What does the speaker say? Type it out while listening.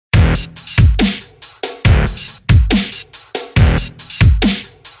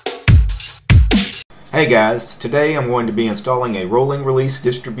Hey guys, today I'm going to be installing a rolling release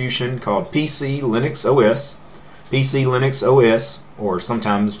distribution called PCLinuxOS. PCLinuxOS, or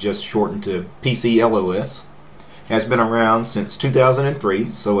sometimes just shortened to PCLOS, has been around since 2003,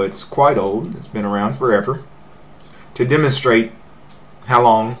 so it's quite old. It's been around forever. To demonstrate how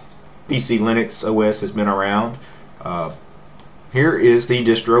long PCLinuxOS has been around, here is the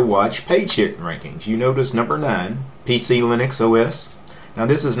distro watch page hit rankings. You notice number 9, PCLinuxOS. Now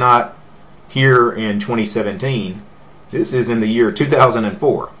this is not here in 2017. This is in the year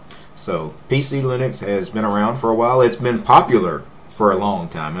 2004. So PC Linux has been around for a while. It's been popular for a long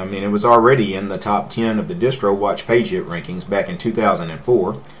time. I mean, it was already in the top 10 of the distro watch page hit rankings back in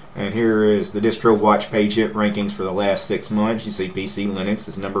 2004. And here is the distro watch page hit rankings for the last 6 months. You see PC Linux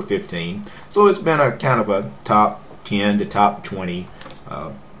is number 15. So it's been a kind of a top 10 to top 20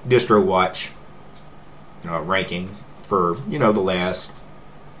 distro watch ranking for, the last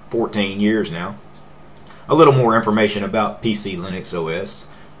 14 years now. A little more information about PCLinuxOS.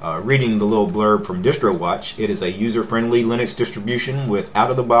 Reading the little blurb from DistroWatch, it is a user-friendly Linux distribution with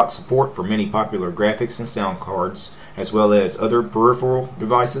out-of-the-box support for many popular graphics and sound cards, as well as other peripheral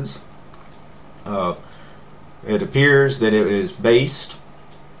devices. It appears that it is based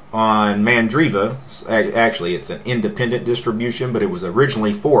on Mandriva. Actually, it's an independent distribution, but it was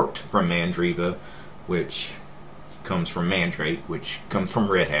originally forked from Mandriva, which comes from Mandrake, which comes from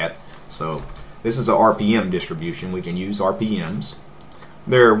Red Hat. So this is a RPM distribution. We can use RPMs.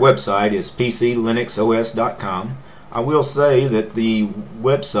 Their website is PCLinuxOS.com. I will say that the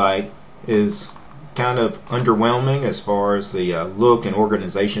website is kind of underwhelming as far as the look and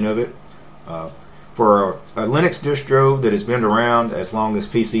organization of it. For a Linux distro that has been around as long as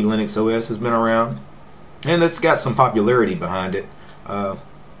PCLinuxOS has been around, and that's got some popularity behind it,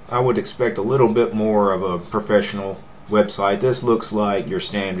 I would expect a little bit more of a professional website. This looks like your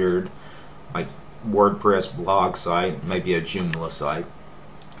standard WordPress blog site, maybe a Joomla site.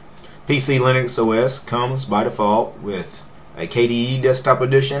 PCLinuxOS comes by default with a KDE desktop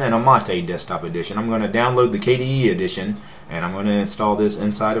edition and a Mate desktop edition. I'm going to download the KDE edition and I'm going to install this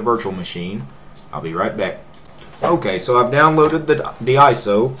inside a virtual machine. I'll be right back. Okay, so I've downloaded the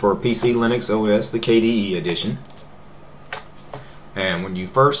ISO for PCLinuxOS, the KDE edition. And when you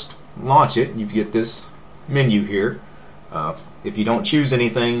first launch it, you get this menu here. If you don't choose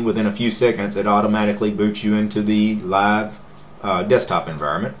anything within a few seconds, it automatically boots you into the live desktop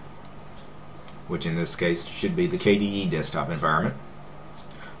environment, which in this case should be the KDE desktop environment.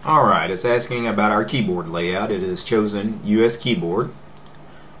 Alright, it's asking about our keyboard layout. It has chosen US keyboard.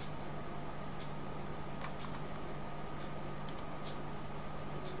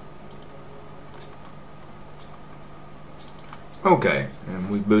 Okay, and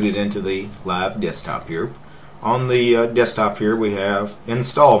we booted into the live desktop here. On the desktop here we have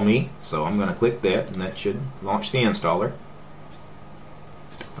Install Me, so I'm going to click that and that should launch the installer.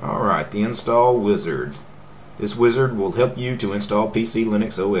 Alright, the install wizard. This wizard will help you to install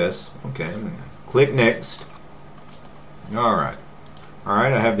PCLinuxOS. Okay, I'm going to click Next. Alright,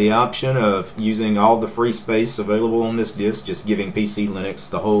 I have the option of using all the free space available on this disk, just giving PC Linux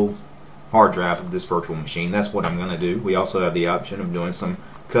the whole hard drive of this virtual machine. That's what I'm going to do. We also have the option of doing some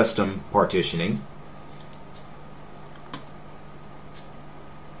custom partitioning.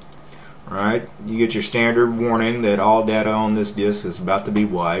 Alright, you get your standard warning that all data on this disk is about to be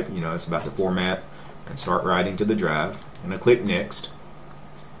wiped. It's about to format and start writing to the drive. And I click Next.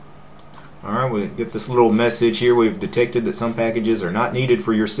 Alright, we get this little message here. We've detected that some packages are not needed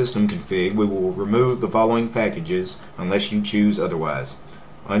for your system config. We will remove the following packages unless you choose otherwise.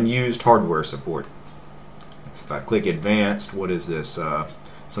 Unused hardware support. If I click Advanced, what is this? Some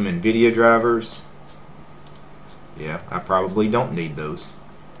NVIDIA drivers. Yeah, I probably don't need those.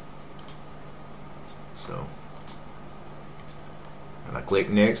 So, and I click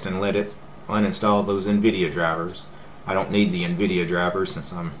Next and let it uninstall those NVIDIA drivers. I don't need the NVIDIA drivers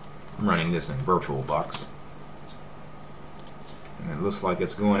since I'm running this in VirtualBox. And it looks like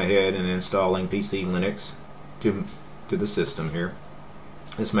it's going ahead and installing PC Linux to the system here.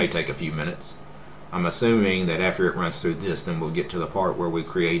 This may take a few minutes. I'm assuming that after it runs through this, then we'll get to the part where we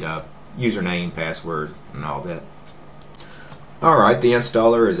create a username, password, and all that. Alright, the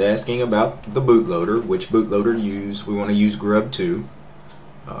installer is asking about the bootloader, which bootloader to use. We want to use Grub 2.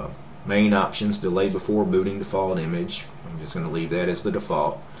 Main options, delay before booting default image. I'm just going to leave that as the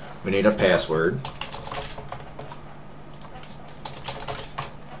default. We need a password.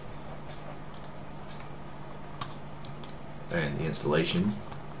 And the installation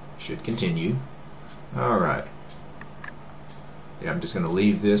should continue. Alright. Yeah, I'm just going to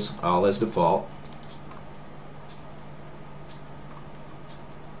leave this all as default.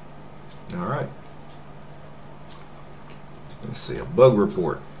 Alright. Let's see, a bug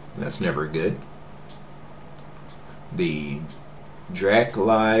report. That's never good. The Drac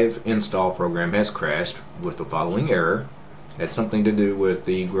Live install program has crashed with the following error. Had something to do with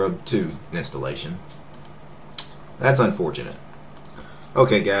the Grub 2 installation. That's unfortunate.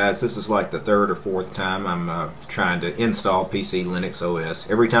 Okay guys, this is like the third or fourth time I'm trying to install PCLinuxOS.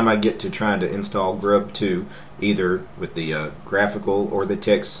 Every time I get to trying to install Grub 2, either with the graphical or the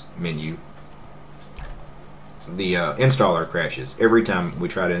text menu, the installer crashes every time we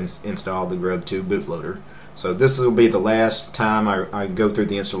try to install the Grub 2 bootloader. So this will be the last time I go through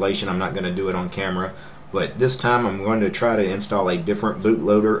the installation. I'm not going to do it on camera, but this time I'm going to try to install a different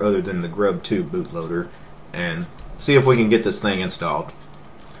bootloader other than the Grub 2 bootloader and see if we can get this thing installed.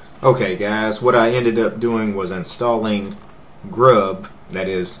 Okay guys, what I ended up doing was installing Grub, that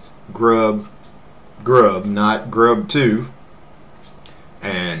is Grub, not Grub 2,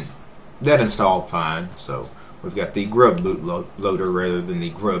 and that installed fine. So we've got the Grub bootloader rather than the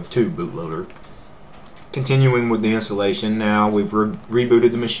Grub 2 bootloader. Continuing with the installation, now we've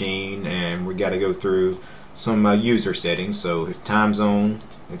rebooted the machine and we got to go through some user settings. So time zone,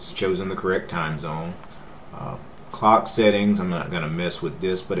 it's chosen the correct time zone. Clock settings, I'm not going to mess with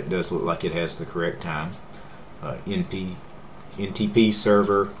this, but it does look like it has the correct time. NTP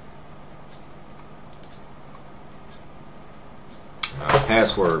server.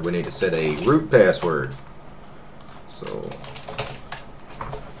 Password, we need to set a root password. So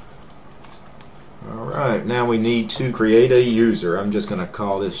alright, now we need to create a user. I'm just going to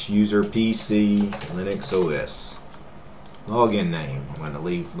call this user PCLinuxOS. Login name, I'm going to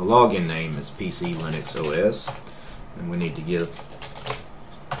leave the login name as PCLinuxOS. And we need to give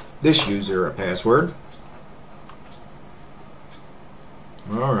this user a password.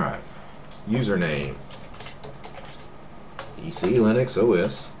 Alright, username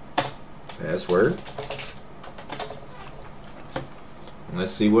PCLinuxOS, password, and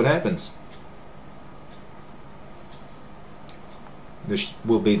let's see what happens. This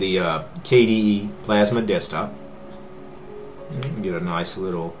will be the KDE Plasma desktop. Get a nice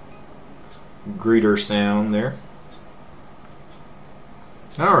little greeter sound there.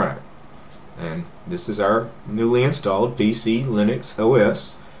 Alright, and this is our newly installed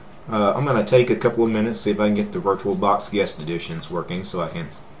PCLinuxOS. I'm going to take a couple of minutes, see if I can get the VirtualBox Guest Editions working so I can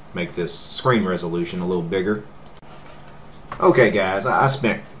make this screen resolution a little bigger. Okay guys, I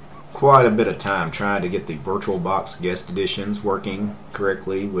spent quite a bit of time trying to get the VirtualBox Guest Editions working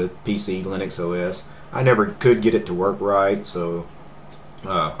correctly with PCLinuxOS. I never could get it to work right, so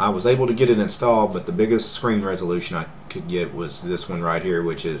I was able to get it installed, but the biggest screen resolution I could get was this one right here,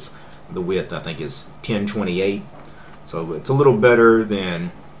 which is the width I think is 1028. So it's a little better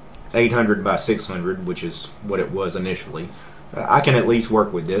than 800 by 600, which is what it was initially. I can at least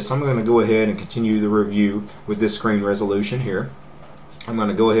work with this. I'm going to go ahead and continue the review with this screen resolution here. I'm going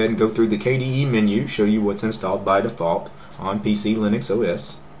to go ahead and go through the KDE menu, show you what's installed by default on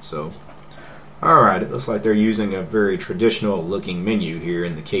PCLinuxOS. So alright, it looks like they're using a very traditional looking menu here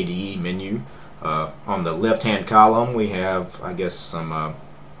in the KDE menu. On the left hand column we have, I guess, some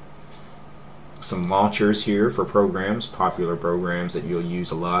launchers here for programs, popular programs that you'll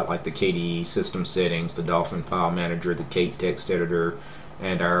use a lot, like the KDE system settings, the Dolphin file manager, the Kate text editor,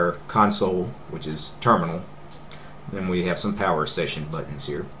 and our console, which is terminal. Then we have some power session buttons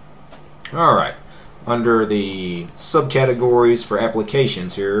here. Alright. Under the subcategories for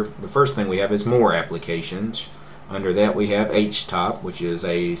applications here, the first thing we have is more applications. Under that we have HTOP, which is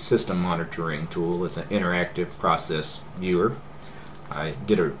a system monitoring tool. It's an interactive process viewer. I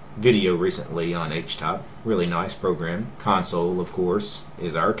did a video recently on HTOP. Really nice program. Console, of course,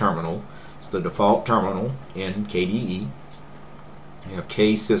 is our terminal. It's the default terminal in KDE. We have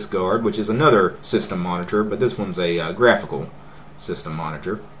KSysGuard, which is another system monitor, but this one's a graphical system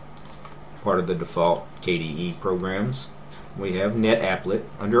monitor. Part of the default KDE programs. We have NetApplet.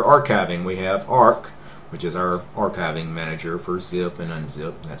 Under archiving we have Arc, which is our archiving manager for zip and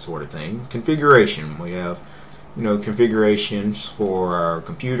unzip, that sort of thing. Configuration, we have configurations for our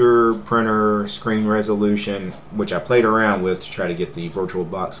computer, printer, screen resolution, which I played around with to try to get the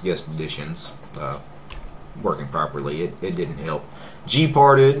VirtualBox Guest Editions working properly. It didn't help.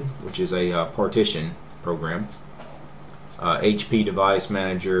 Gparted, which is a partition program. HP Device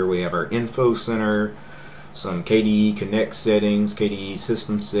Manager, we have our Info Center, some KDE Connect settings, KDE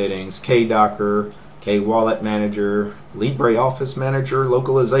System settings, KDocker, KWallet Manager, LibreOffice Manager,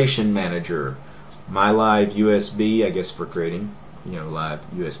 Localization Manager, MyLive USB, I guess for creating live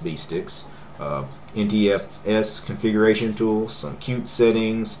USB sticks, NTFS configuration tool, some Qt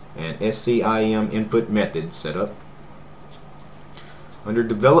settings, and SCIM input method setup. Under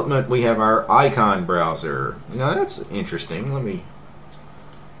development, we have our icon browser. Now that's interesting. Let me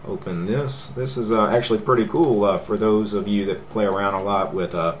open this. This is actually pretty cool for those of you that play around a lot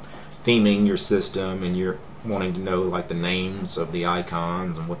with theming your system, and you're wanting to know like the names of the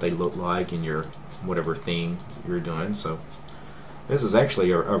icons and what they look like in your whatever theme you're doing. So this is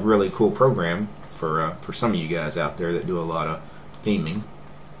actually a really cool program for some of you guys out there that do a lot of theming.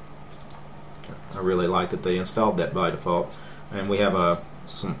 I really like that they installed that by default. And we have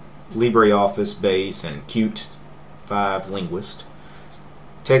some LibreOffice base and Qt 5 Linguist.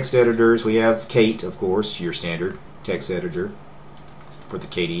 Text editors, we have Kate, of course, your standard text editor for the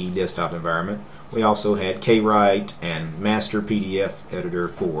KDE desktop environment. We also had KWrite and Master PDF Editor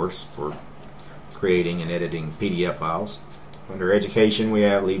 4 for creating and editing PDF files. Under education, we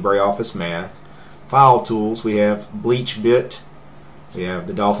have LibreOffice Math. File tools, we have BleachBit. We have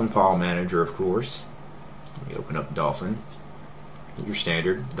the Dolphin File Manager, of course. We open up Dolphin, your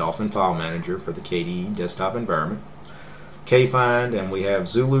standard Dolphin File Manager for the KDE desktop environment. Kfind, and we have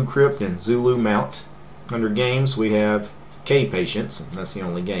Zulu Crypt and Zulu Mount. Under games, we have Kpatience, and that's the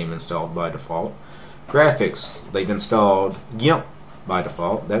only game installed by default. Graphics, they've installed GIMP by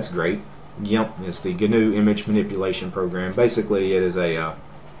default. That's great. GIMP is the GNU image manipulation program. Basically, it is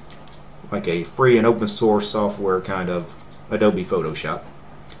like a free and open source software kind of Adobe Photoshop.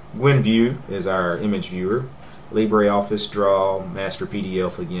 WinView is our image viewer. LibreOffice Draw, Master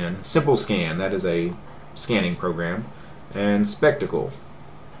PDF again. Simple Scan, that is a scanning program. And Spectacle.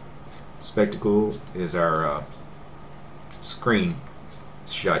 Spectacle is our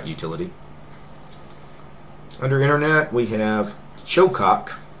screenshot utility. Under Internet, we have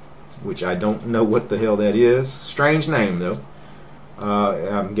Chocock, which I don't know what the hell that is. Strange name, though.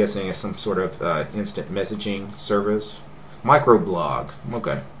 I'm guessing it's some sort of instant messaging service. Microblog.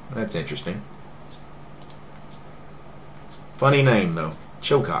 Okay, that's interesting. Funny name, though.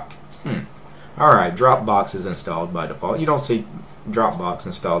 Chocock. Alright, Dropbox is installed by default. You don't see Dropbox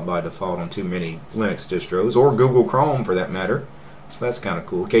installed by default on too many Linux distros, or Google Chrome for that matter. So that's kind of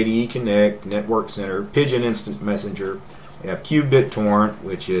cool. KDE Connect, Network Center, Pigeon Instant Messenger. We have QBitTorrent,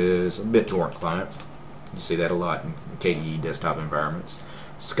 which is a BitTorrent client. You see that a lot in KDE desktop environments.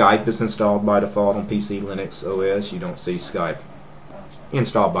 Skype is installed by default on PCLinuxOS. You don't see Skype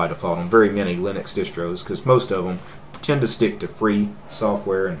installed by default on very many Linux distros because most of them tend to stick to free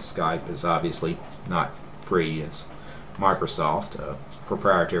software, and Skype is obviously not free. It's Microsoft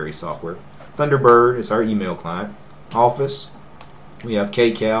proprietary software. Thunderbird is our email client. Office, we have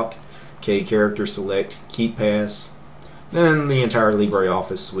KCalc, KCharacter Select, KeePass, then the entire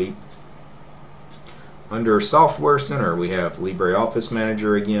LibreOffice suite. Under Software Center, we have LibreOffice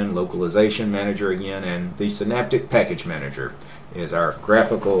Manager again, Localization Manager again, and the Synaptic Package Manager is our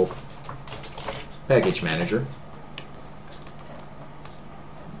graphical package manager.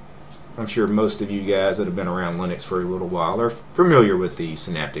 I'm sure most of you guys that have been around Linux for a little while are familiar with the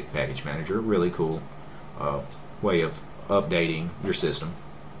Synaptic Package Manager. Really cool way of updating your system.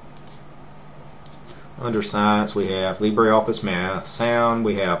 Under Science, we have LibreOffice Math. Sound,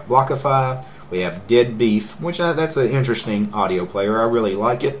 we have Blockify. We have Dead Beef, which that's an interesting audio player. I really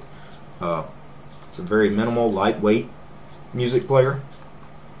like it. It's a very minimal, lightweight music player.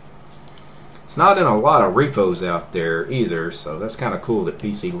 It's not in a lot of repos out there either, so that's kind of cool that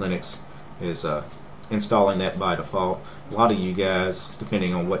PC Linux is installing that by default. A lot of you guys,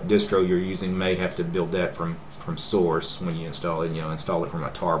 depending on what distro you're using, may have to build that from source when you install it. You know, install it from a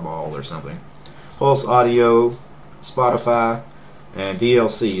tarball or something. Pulse Audio, Spotify, and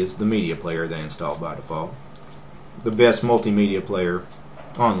VLC is the media player they installed by default. The best multimedia player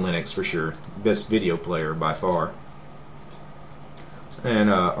on Linux for sure. Best video player by far. And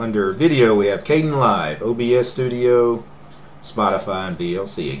under video we have Kdenlive, OBS Studio, Spotify, and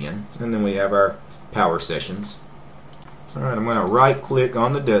VLC again. And then we have our power sessions. Alright, I'm going to right click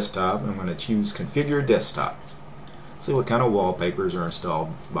on the desktop. I'm going to choose Configure Desktop. See what kind of wallpapers are installed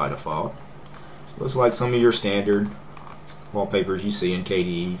by default. Looks like some of your standard wallpapers you see in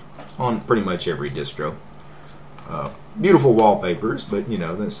KDE on pretty much every distro. Beautiful wallpapers, but you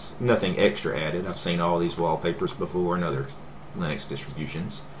know, there's nothing extra added. I've seen all these wallpapers before in other Linux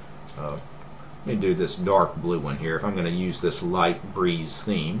distributions. Let me do this dark blue one here. If I'm going to use this light breeze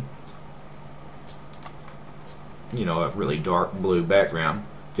theme, you know, a really dark blue background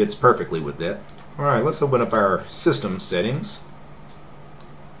fits perfectly with that. Alright, let's open up our system settings.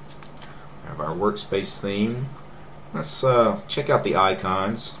 We have our workspace theme. Let's check out the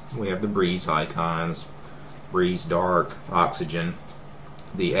icons. We have the breeze icons, breeze dark, oxygen,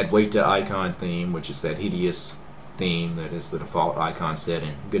 the Adwaita icon theme, which is that hideous theme that is the default icon set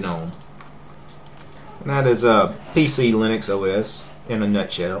in GNOME. And that is PC Linux OS in a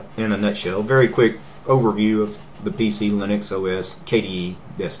nutshell. Very quick overview of the PCLinuxOS KDE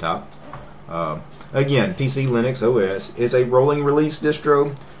desktop. Again, PCLinuxOS is a rolling release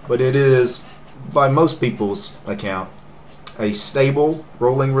distro, but it is, by most people's account, a stable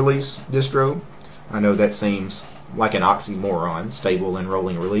rolling release distro. I know that seems like an oxymoron, stable and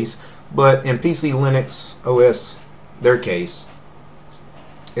rolling release, but in PCLinuxOS, their case,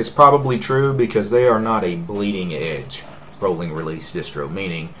 it's probably true because they are not a bleeding edge rolling release distro,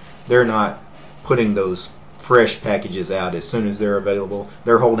 meaning they're not putting those fresh packages out as soon as they're available.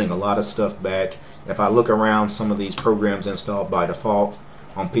 They're holding a lot of stuff back. If I look around some of these programs installed by default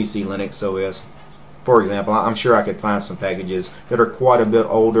on PCLinuxOS, for example, I'm sure I could find some packages that are quite a bit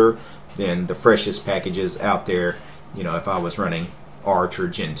older than the freshest packages out there, you know, if I was running Arch or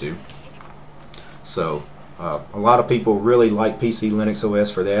Gentoo. So a lot of people really like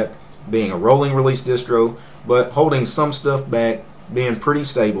PCLinuxOS for that, being a rolling release distro, but holding some stuff back, being pretty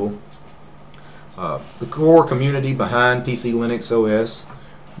stable. The core community behind PCLinuxOS,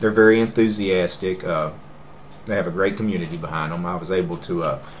 they're very enthusiastic. They have a great community behind them. I was able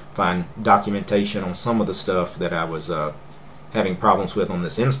to find documentation on some of the stuff that I was having problems with on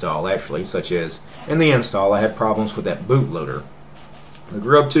this install, actually, such as in the install I had problems with that bootloader. The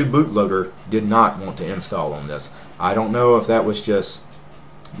Grub2 bootloader did not want to install on this. I don't know if that was just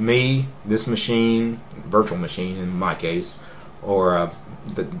me, this machine, virtual machine in my case, or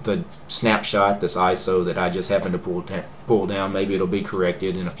the snapshot, this ISO that I just happened to pull down. Maybe it'll be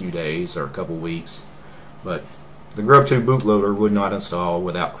corrected in a few days or a couple weeks. But the Grub2 bootloader would not install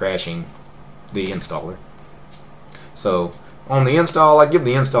without crashing the installer. So on the install, I give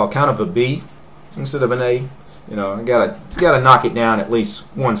the install kind of a B instead of an A. You know, I gotta knock it down at least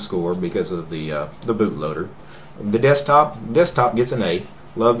one score because of the bootloader. The desktop gets an A.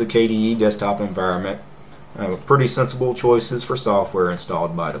 Love the KDE desktop environment. Pretty sensible choices for software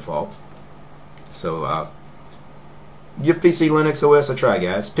installed by default. So give PCLinuxOS a try,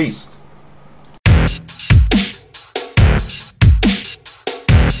 guys. Peace.